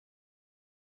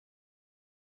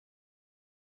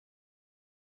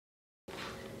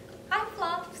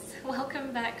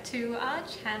welcome back to our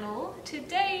channel.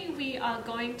 Today we are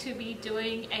going to be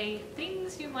doing a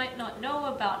things you might not know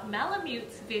about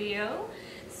Malamutes video.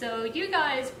 So you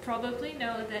guys probably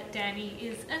know that Danny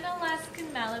is an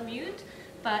Alaskan Malamute,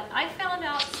 but I found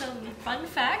out some fun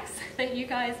facts that you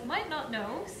guys might not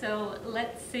know, so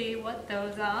let's see what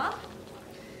those are.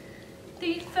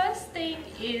 The first thing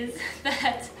is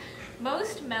that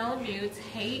most Malamutes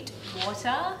hate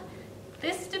water.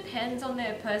 This depends on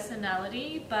their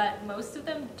personality, but most of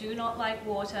them do not like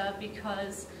water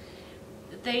because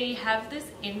they have this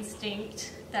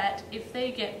instinct that if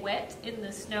they get wet in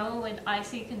the snow and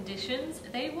icy conditions,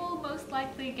 they will most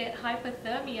likely get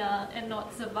hypothermia and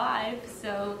not survive,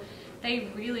 so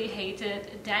they really hate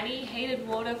it. Danny hated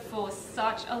water for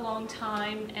such a long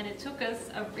time, and it took us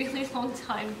a really long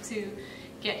time to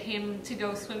get him to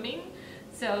go swimming.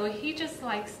 So he just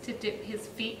likes to dip his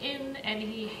feet in, and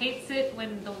he hates it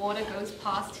when the water goes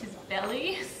past his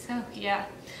belly. So yeah,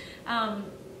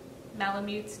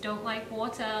 Malamutes don't like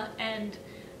water, and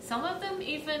some of them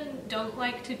even don't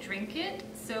like to drink it.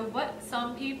 So what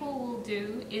some people will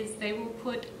do is they will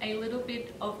put a little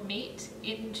bit of meat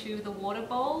into the water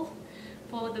bowl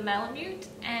for the Malamute,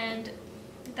 and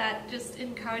that just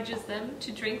encourages them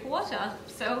to drink water.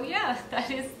 So yeah, that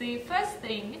is the first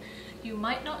thing you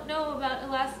might not know about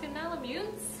Alaskan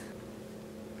Malamutes.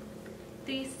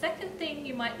 The second thing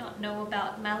you might not know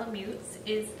about Malamutes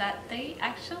is that they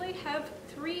actually have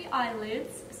 3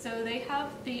 eyelids. So they have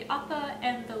the upper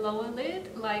and the lower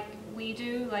lid like we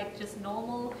do, like just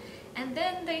normal, and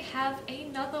then they have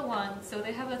another one. So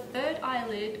they have a 3rd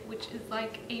eyelid, which is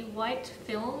like a white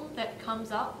film that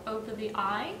comes up over the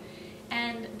eye,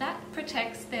 and that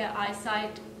protects their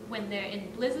eyesight when they're in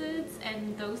blizzards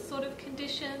and those sort of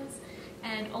conditions,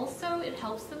 and also it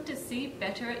helps them to see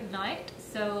better at night.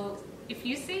 So if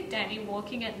you see Danny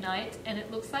walking at night and it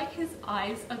looks like his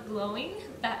eyes are glowing,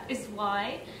 that is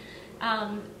why.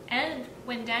 And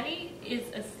when Danny is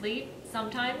asleep,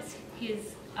 sometimes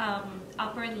his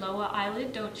upper and lower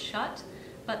eyelid don't shut,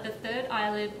 but the 3rd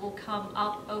eyelid will come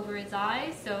up over his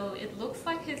eye, so it looks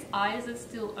like his eyes are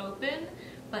still open,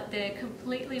 but they're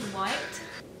completely white.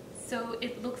 So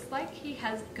it looks like he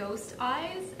has ghost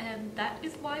eyes, and that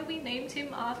is why we named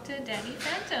him after Danny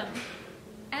Phantom.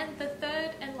 And the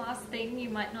third and last thing you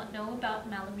might not know about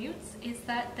Malamutes is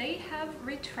that they have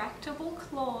retractable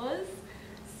claws.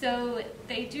 So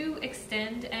they do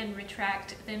extend and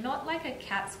retract. They're not like a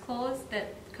cat's claws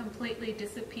that completely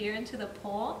disappear into the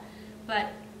paw,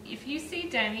 but if you see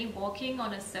Danny walking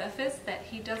on a surface that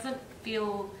he doesn't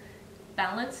feel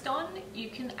balanced on, you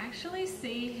can actually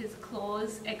see his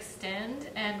claws extend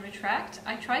and retract.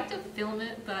 I tried to film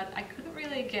it, but I couldn't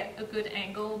really get a good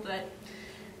angle, but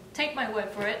take my word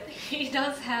for it, he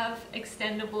does have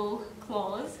extendable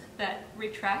claws that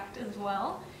retract as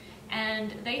well,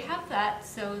 and they have that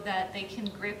so that they can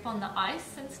grip on the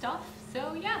ice and stuff.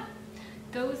 So yeah,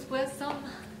 those were some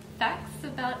facts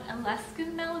about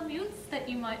Alaskan Malamutes that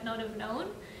you might not have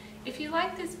known. If you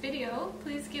like this video,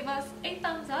 please give us a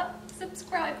thumbs up,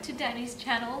 subscribe to Danny's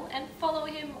channel, and follow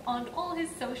him on all his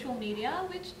social media,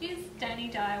 which is Danny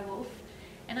Direwolf.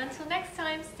 And until next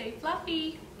time, stay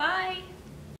fluffy. Bye!